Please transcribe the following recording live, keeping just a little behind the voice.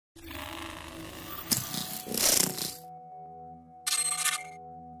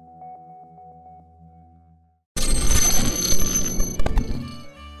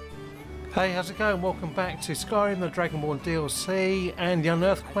Hey, how's it going? Welcome back to Skyrim the Dragonborn DLC and the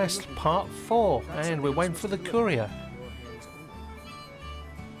Unearthed quest part 4, and we're waiting for the courier.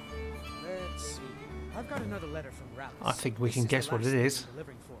 Let's see. I've got another letter from Rallis. I think we can guess what it is. That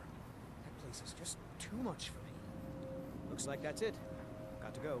place is just too much for me. Looks like that's it.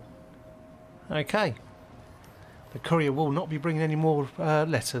 Got to go. Okay. The courier will not be bringing any more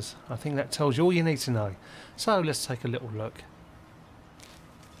letters. I think that tells you all you need to know. So let's take a little look.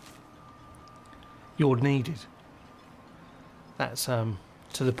 You're needed. That's to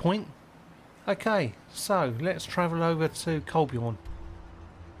the point. Okay, so let's travel over to Kolbjorn.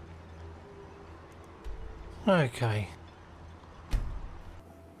 Okay.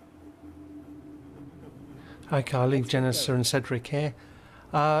 Okay, I'll leave Jennifer and Cedric here.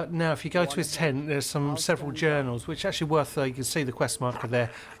 Now, if you go to his tent, there's several journals, which are actually worth, you can see the quest marker there,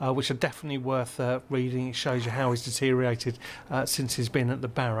 which are definitely worth reading. It shows you how he's deteriorated since he's been at the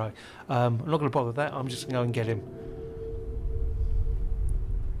Barrow. I'm not going to bother with that, I'm just going to go and get him.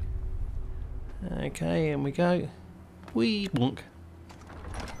 Okay, in we go. Wee bonk.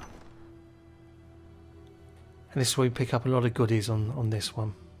 And this is where we pick up a lot of goodies on this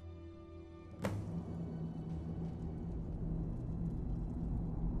one.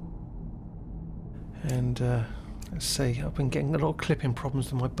 And let's see, I've been getting a lot of clipping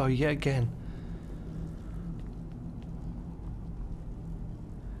problems with my bow yet again.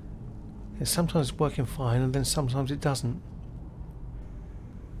 It's sometimes working fine and then sometimes it doesn't.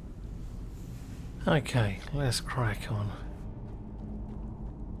 Okay, let's crack on.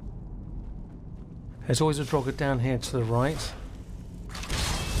 There's always a drogger down here to the right.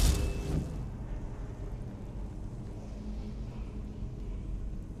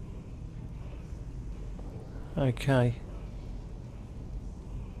 Okay.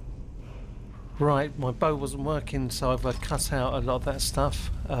 Right, my bow wasn't working, so I've cut out a lot of that stuff.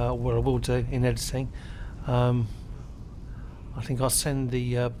 What I will do in editing. I think I'll send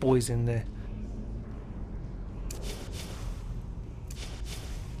the boys in there.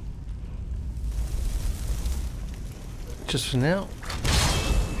 Just for now.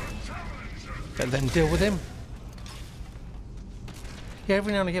 Let them deal with him. Yeah,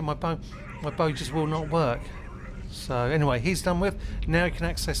 every now and again my bow just will not work. So anyway, he's done with. Now you can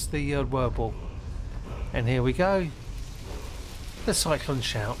access the whirlpool. And here we go. The Cyclone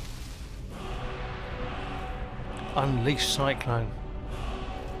Shout. Unleash Cyclone.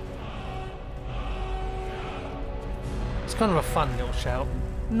 It's kind of a fun little shout.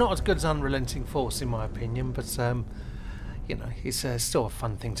 Not as good as Unrelenting Force in my opinion, but you know, it's still a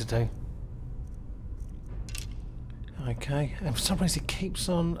fun thing to do. Okay, and for some reason it keeps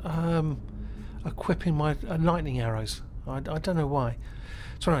on equipping my lightning arrows. I don't know why.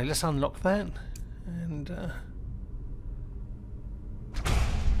 So anyway, let's unlock that. And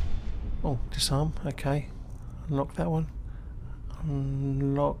oh, disarm. Okay, unlock that one.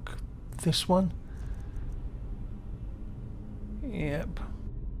 Unlock this one. Yep.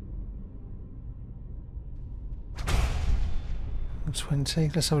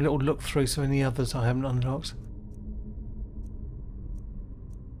 20. Let's have a little look through so any others I haven't unlocked.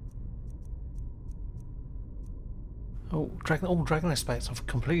 Oh, dragon aspects. I've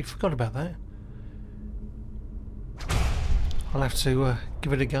completely forgot about that. I'll have to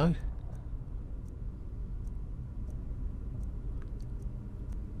give it a go.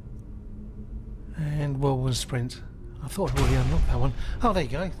 And whirlwind sprint. I thought I'd already unlocked that one. Oh, there you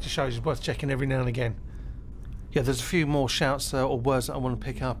go. Just shows it's worth checking every now and again. Yeah, there's a few more shouts or words that I want to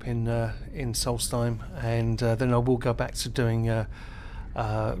pick up in Solstheim, and then I will go back to doing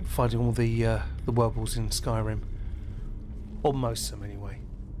finding all the whirlpools in Skyrim. Or most of them anyway.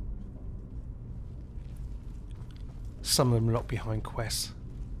 Some of them locked behind quests.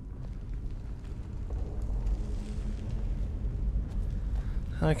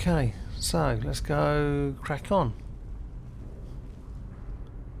 Okay, so let's go crack on.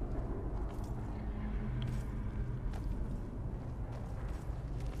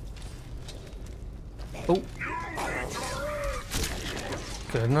 Oh,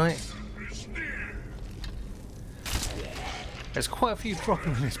 good night. There's quite a few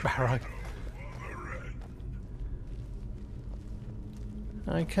dropping in this barrow.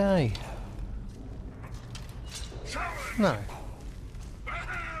 Okay. No.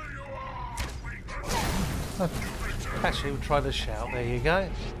 Actually, we'll try the shout. There you go.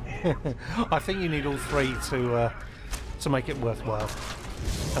 I think you need all three to make it worthwhile.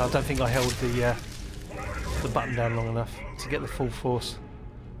 And I don't think I held the button down long enough to get the full force.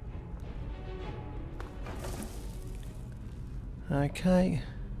 Okay.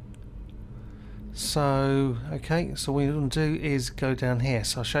 So, okay, so what we're going to do is go down here.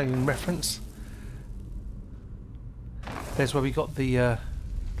 So I'll show you in reference. There's where we got the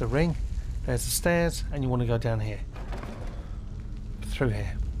ring. There's the stairs, and you want to go down here. Through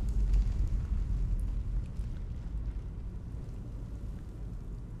here.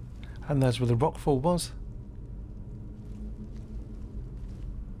 And that's where the rockfall was.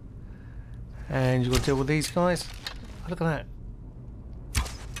 And you've got to deal with these guys. Oh, look at that.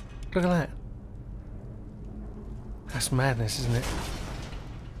 Look at that. That's madness, isn't it?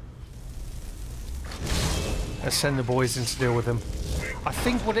 Let's send the boys in to deal with them. I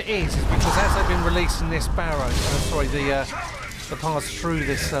think what it is because as they've been releasing this barrow, the paths through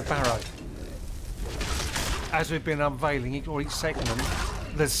this barrow, as we've been unveiling each segment,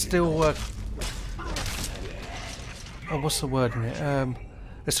 there's still oh, what's the word in it?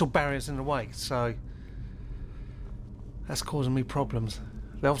 There's still barriers in the way, so that's causing me problems.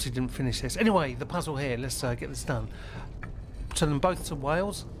 They obviously didn't finish this. Anyway, the puzzle here. Let's get this done. Turn them both to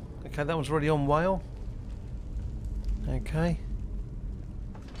whales. Okay, that one's already on whale. Okay.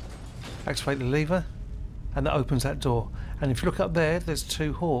 Activate the lever, and that opens that door. And if you look up there, there's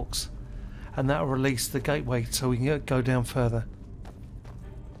 2 hawks, and that will release the gateway so we can go down further.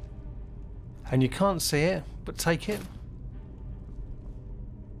 And you can't see it, but take it.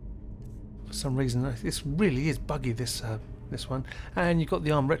 For some reason, this really is buggy, this one. And you've got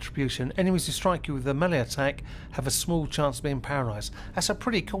the armed retribution. Enemies who strike you with a melee attack have a small chance of being paralysed. That's a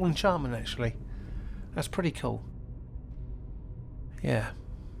pretty cool enchantment, actually. That's pretty cool. Yeah.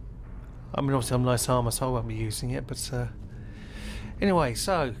 I mean, obviously I'm nice armour, so I won't be using it, but anyway,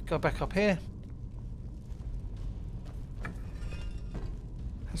 so go back up here.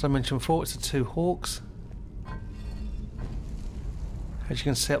 As I mentioned before, it's the 2 hawks. As you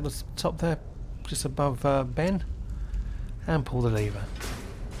can see up the top there, just above Ben, and pull the lever.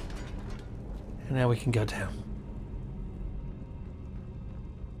 And now we can go down.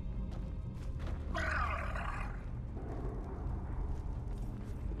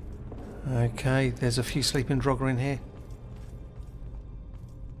 Okay, there's a few sleeping Draugr in here.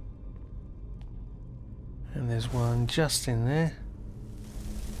 And there's one just in there.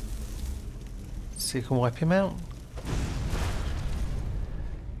 See if you can wipe him out.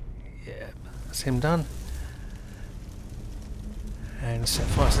 Yeah, that's him done. And set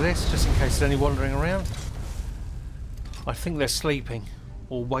fire to this, just in case there's any wandering around. I think they're sleeping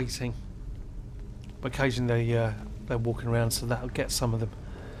or waiting. Occasionally they're walking around, so that'll get some of them.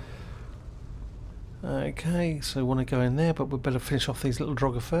 Okay, so we want to go in there, but we'd better finish off these little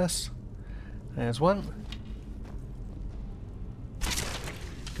Draugr first. There's one.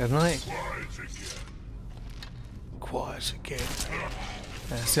 Good night. Quiet again.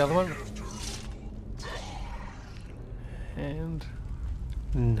 There's the other one. And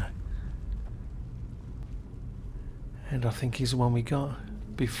no. And I think he's the one we got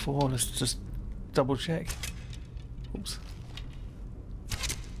before. Let's just double check. Oops.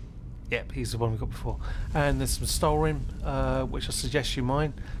 Yep, he's the one we got before. And there's some Skyrim, which I suggest you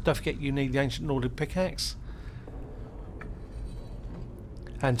mine. Don't forget you need the ancient Nordic pickaxe.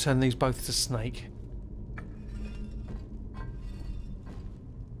 And turn these both to snake.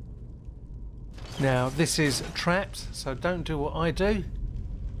 Now this is trapped, so don't do what I do.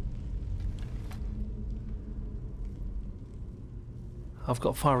 I've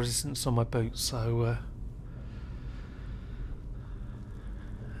got fire resistance on my boots, so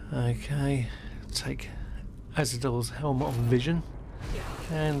okay, take Ahzidal's helmet of vision,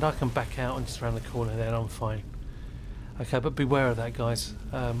 and I can back out and just around the corner there and I'm fine. Okay, but beware of that, guys.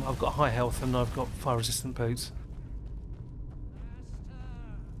 I've got high health and I've got fire resistant boots.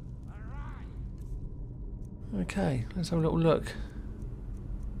 Okay, let's have a little look.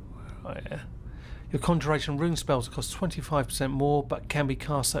 Right, yeah. Your conjuration rune spells cost 25% more but can be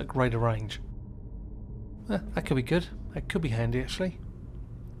cast at greater range. That could be good. That could be handy, actually.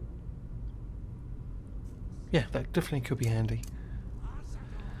 Yeah, that definitely could be handy.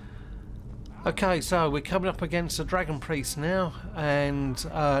 Okay, so we're coming up against a dragon priest now, and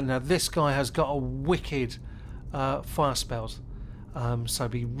now this guy has got a wicked fire spells, so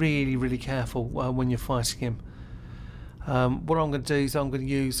be really, really careful when you're fighting him. What I'm going to do is I'm going to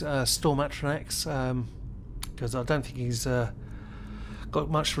use Storm Atronax, because I don't think he's got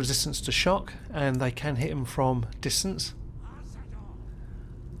much resistance to shock, and they can hit him from distance.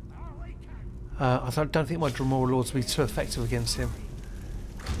 I don't think my Dremora Lords will be too effective against him.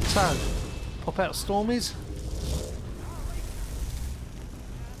 So, pop out Stormies.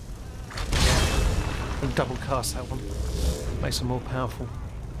 And double cast that one. Makes them more powerful.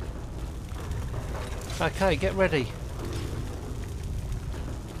 Okay, get ready.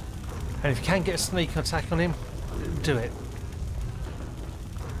 And if you can get a sneak attack on him, do it.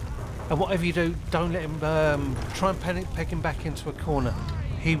 And whatever you do, don't let him try and peg him back into a corner.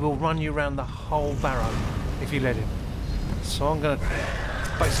 He will run you around the whole barrow if you let him. So I'm going to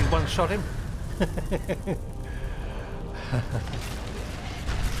basically one-shot him.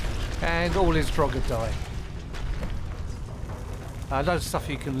 And all his Drogger die. Loads of stuff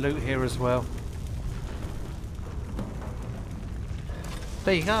you can loot here as well.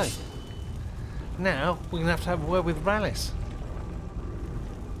 There you go. Now we're going to have a word with Rallis.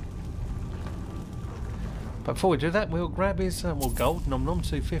 But before we do that, we'll grab his gold, nom nom,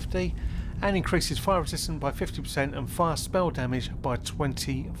 250, and increase his fire resistance by 50% and fire spell damage by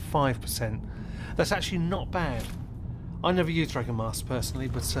 25%. That's actually not bad. I never use Dragon Master personally,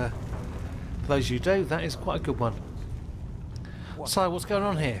 but for those you do, that is quite a good one. So, what's going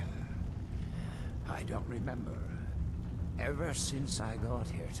on here? I don't remember. Ever since I got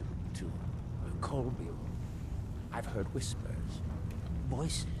here to Kolbjorn, I've heard whispers,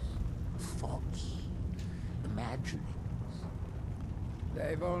 voices, thoughts, imaginings.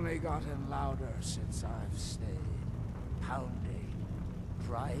 They've only gotten louder since I've stayed. Pounding,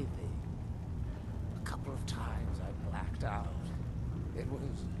 driving. A couple of times I blacked out. It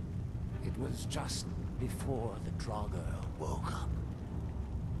was just before the Draugr woke up.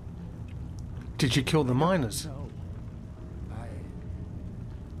 Did you kill the miners? No.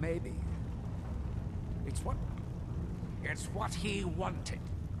 Maybe. It's what he wanted.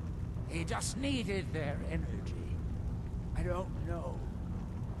 He just needed their energy. I don't know.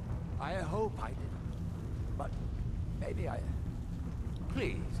 I hope I didn't. But maybe I...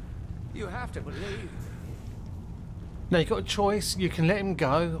 Please, you have to believe me. Now you've got a choice. You can let him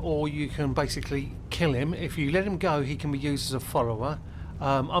go, or you can basically kill him. If you let him go, he can be used as a follower.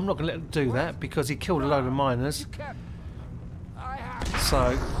 I'm not going to let him do that because he killed a load of miners.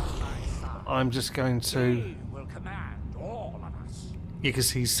 So I'm just going to... You can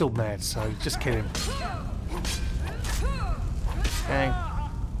see he's still mad, so just kill him. And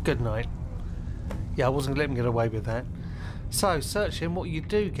good night. Yeah, I wasn't going to let him get away with that. So, searching, what you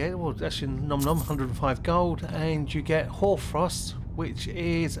do get, well, actually, nom nom, 105 gold, and you get Hoarfrost, which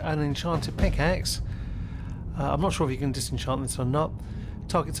is an enchanted pickaxe. I'm not sure if you can disenchant this or not.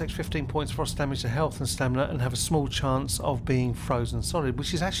 Target takes 15 points frost damage to health and stamina and have a small chance of being frozen solid,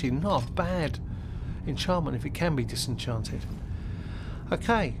 which is actually not a bad enchantment if it can be disenchanted.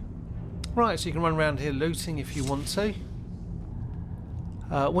 Okay, right, so you can run around here looting if you want to.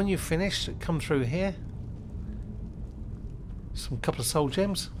 When you've finished, come through here. Some couple of soul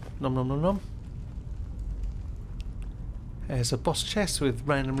gems. Nom nom nom nom. There's a boss chest with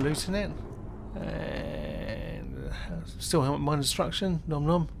random loot in it. And still helmet mine destruction. Nom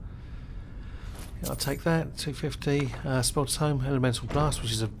nom. Yeah, I'll take that. 250. Spell tome, elemental blast,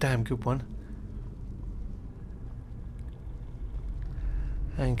 which is a damn good one.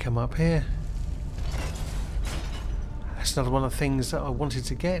 And come up here. That's another one of the things that I wanted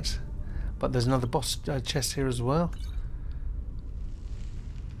to get. But there's another boss chest here as well.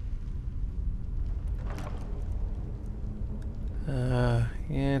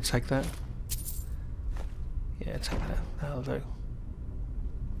 Yeah, take that. Yeah, take that. That'll do.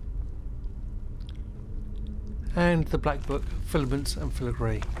 And the black book, filaments and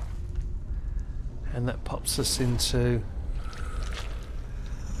filigree. And that pops us into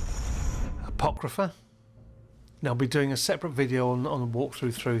Apocrypha. Now I'll be doing a separate video on the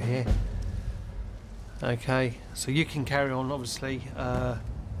walkthrough through here. Okay, so you can carry on obviously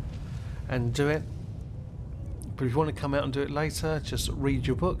and do it. But if you want to come out and do it later, just read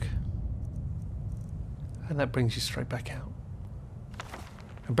your book. And that brings you straight back out.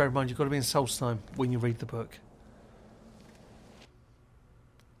 And bear in mind, you've got to be in Solstheim when you read the book.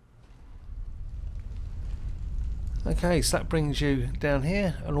 Okay, so that brings you down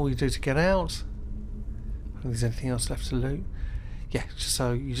here, and all you do to get out... I don't think there's anything else left to loot. Yeah,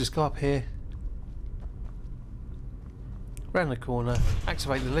 so you just go up here, round the corner,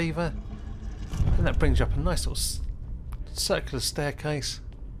 activate the lever, and that brings you up a nice little circular staircase.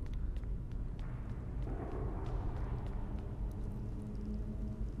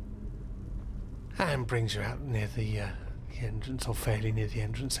 And brings you out near the entrance, or fairly near the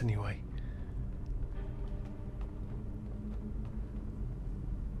entrance anyway.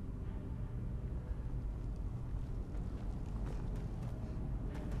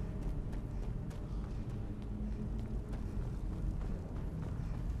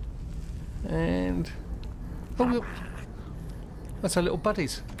 And oh, that's our little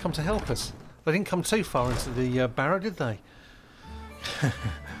buddies come to help us. They didn't come too far into the barrow, did they?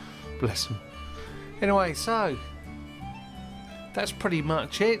 Bless them. Anyway, so that's pretty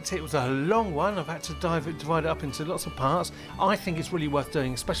much it. It was a long one. I've had to divide it up into lots of parts. I think it's really worth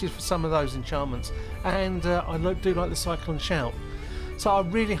doing, especially for some of those enchantments. And I do like the Cyclone Shout. So I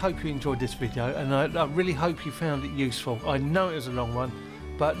really hope you enjoyed this video, and I really hope you found it useful. I know it was a long one,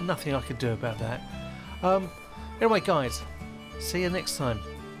 but nothing I could do about that. Anyway guys, see you next time.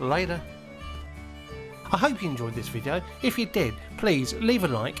 Later. I hope you enjoyed this video. If you did, please leave a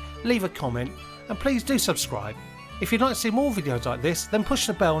like, leave a comment, and please do subscribe. If you'd like to see more videos like this, then push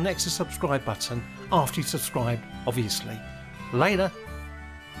the bell next to the subscribe button after you subscribed, obviously. Later.